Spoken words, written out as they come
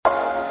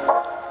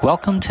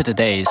Welcome to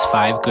today's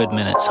 5 Good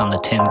Minutes on the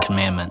 10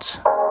 Commandments.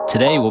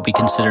 Today we'll be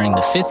considering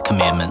the 5th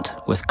commandment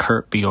with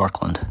Kurt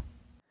Bjorklund.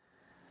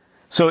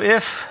 So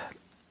if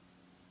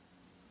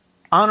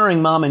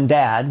honoring mom and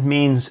dad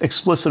means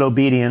explicit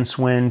obedience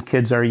when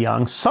kids are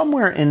young,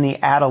 somewhere in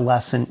the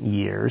adolescent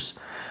years,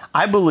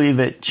 I believe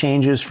it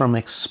changes from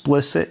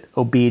explicit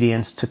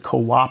obedience to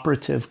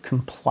cooperative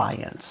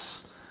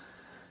compliance.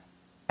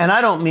 And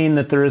I don't mean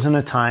that there isn't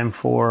a time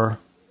for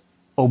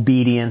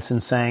obedience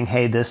and saying,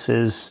 hey, this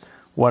is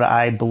what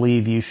I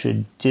believe you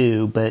should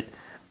do, but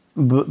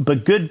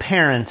good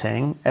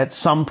parenting at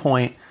some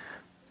point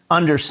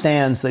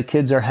understands that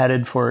kids are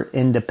headed for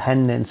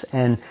independence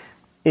and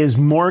is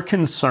more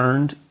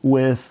concerned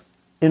with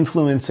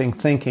influencing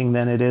thinking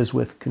than it is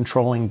with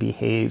controlling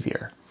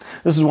behavior.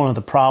 This is one of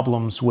the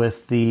problems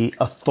with the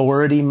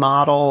authority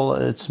model.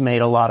 It's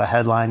made a lot of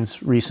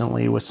headlines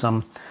recently with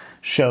some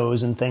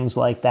shows and things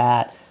like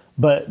that.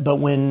 But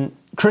when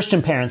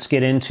Christian parents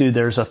get into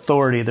there's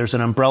authority, there's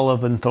an umbrella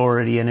of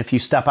authority, and if you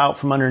step out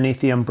from underneath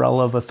the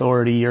umbrella of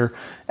authority, you're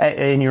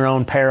in your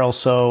own peril,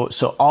 so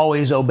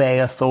always obey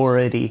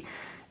authority.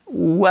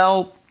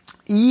 Well,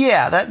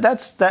 yeah,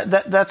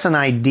 that's an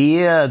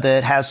idea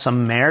that has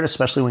some merit,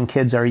 especially when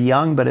kids are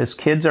young, but as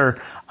kids are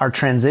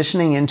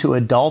transitioning into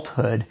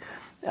adulthood,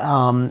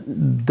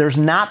 there's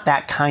not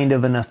that kind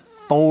of an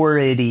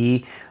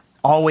authority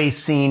always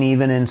seen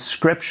even in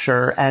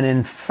Scripture, and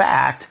in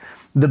fact,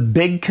 the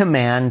big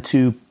command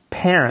to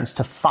parents,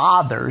 to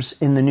fathers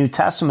in the New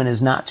Testament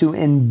is not to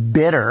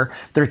embitter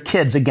their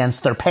kids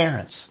against their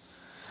parents.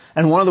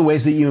 And one of the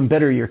ways that you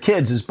embitter your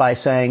kids is by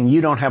saying, you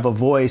don't have a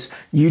voice,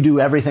 you do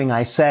everything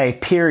I say,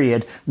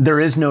 period. There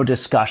is no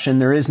discussion,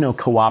 there is no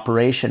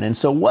cooperation. And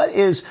so what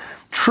is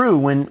true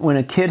when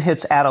a kid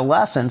hits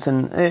adolescence,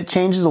 and it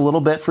changes a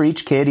little bit for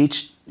each kid,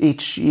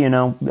 each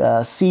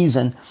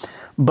season,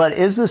 but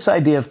is this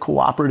idea of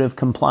cooperative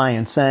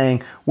compliance,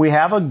 saying we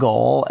have a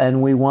goal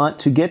and we want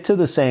to get to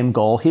the same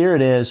goal, here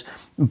it is,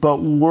 but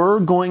we're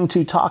going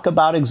to talk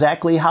about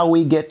exactly how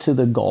we get to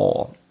the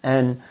goal.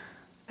 And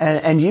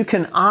you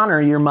can honor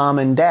your mom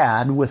and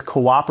dad with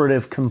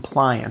cooperative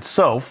compliance.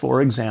 So,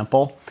 for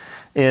example,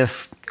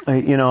 if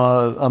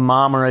a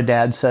mom or a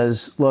dad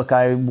says, look,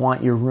 I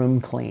want your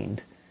room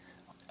cleaned,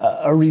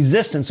 a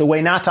resistance, a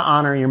way not to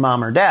honor your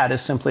mom or dad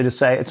is simply to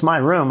say, it's my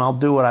room, I'll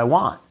do what I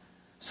want.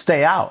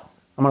 Stay out.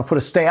 I'm going to put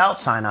a stay out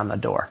sign on the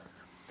door.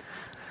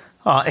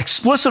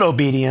 Explicit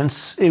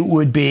obedience, it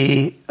would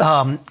be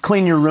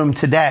clean your room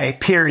today,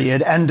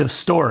 period, end of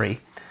story.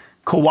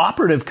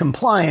 Cooperative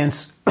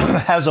compliance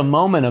has a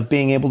moment of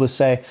being able to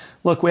say,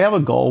 look, we have a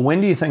goal.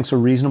 When do you think is a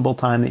reasonable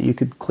time that you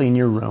could clean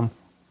your room?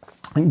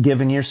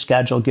 Given your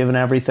schedule, given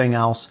everything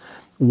else,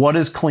 what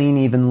does clean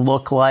even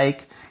look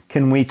like?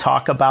 Can we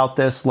talk about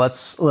this?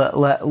 Let's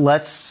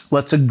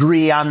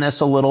agree on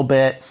this a little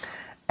bit.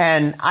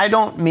 And I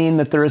don't mean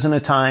that there isn't a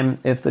time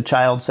if the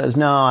child says,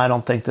 no, I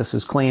don't think this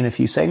is clean. If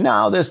you say,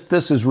 no,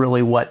 this is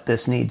really what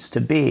this needs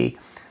to be.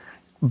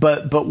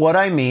 But what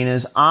I mean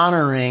is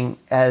honoring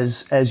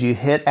as you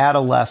hit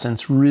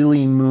adolescence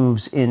really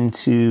moves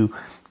into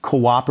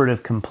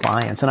cooperative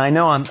compliance. And I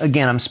know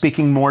I'm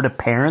speaking more to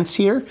parents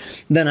here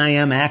than I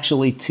am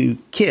actually to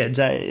kids.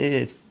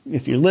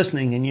 If you're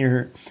listening and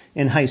you're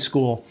in high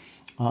school,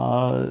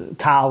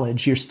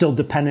 college, you're still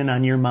dependent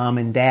on your mom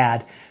and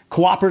dad.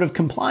 Cooperative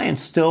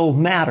compliance still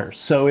matters.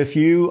 So if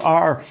you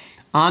are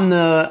on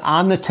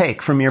the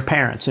take from your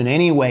parents in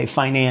any way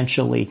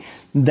financially,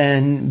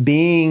 then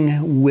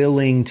being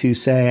willing to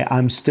say,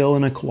 I'm still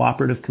in a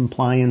cooperative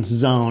compliance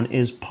zone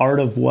is part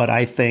of what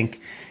I think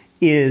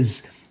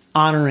is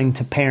honoring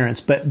to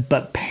parents.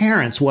 But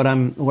parents, what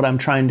I'm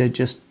trying to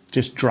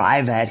just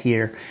drive at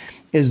here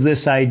is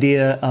this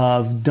idea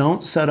of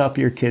don't set up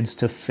your kids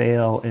to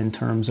fail in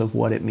terms of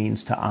what it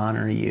means to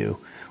honor you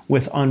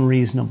with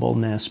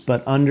unreasonableness,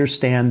 but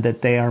understand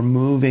that they are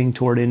moving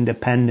toward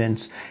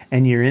independence,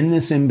 and you're in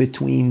this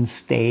in-between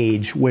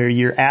stage where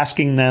you're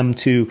asking them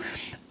to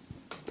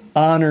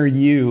honor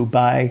you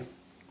by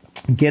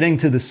getting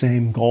to the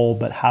same goal,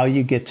 but how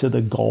you get to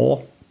the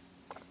goal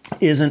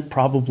isn't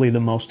probably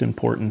the most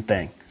important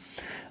thing.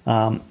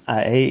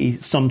 I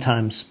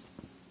sometimes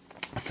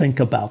think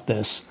about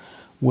this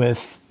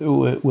with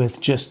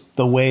just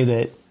the way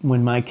that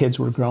when my kids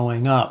were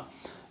growing up,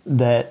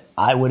 that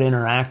I would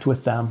interact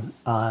with them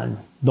on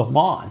the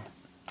lawn.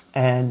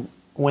 And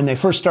when they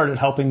first started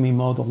helping me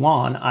mow the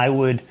lawn, I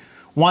would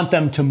want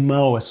them to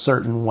mow a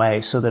certain way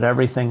so that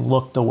everything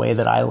looked the way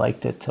that I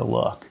liked it to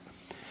look.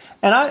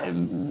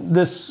 And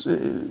this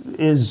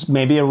is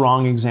maybe a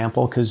wrong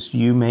example because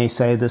you may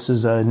say this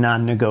is a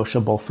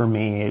non-negotiable for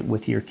me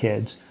with your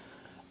kids.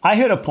 I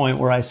hit a point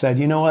where I said,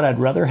 you know what, I'd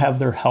rather have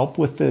their help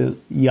with the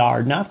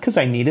yard, not because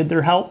I needed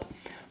their help,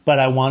 but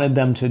I wanted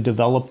them to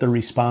develop the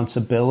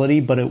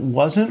responsibility, but it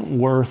wasn't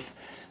worth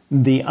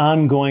the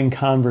ongoing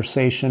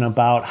conversation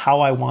about how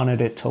I wanted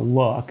it to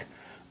look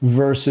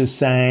versus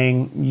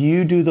saying,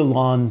 you do the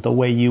lawn the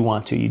way you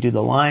want to. You do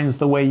the lines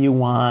the way you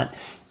want.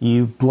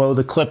 You blow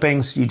the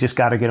clippings. You just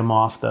got to get them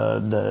off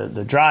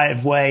the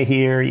driveway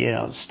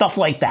here, stuff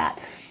like that.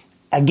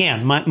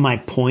 again, my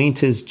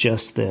point is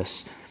just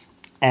this.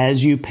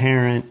 As you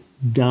parent,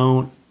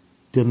 don't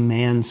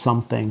demand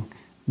something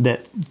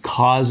that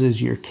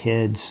causes your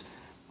kids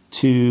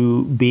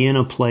to be in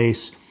a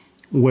place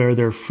where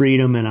their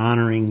freedom and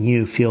honoring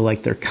you feel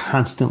like they're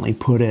constantly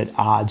put at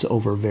odds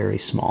over very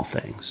small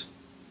things.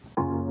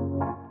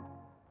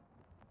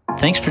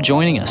 Thanks for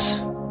joining us.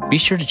 Be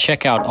sure to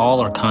check out all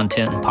our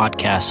content and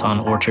podcasts on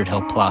Orchard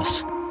Hill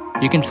Plus.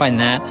 You can find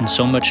that and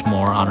so much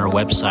more on our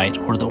website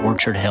or the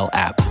Orchard Hill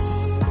app.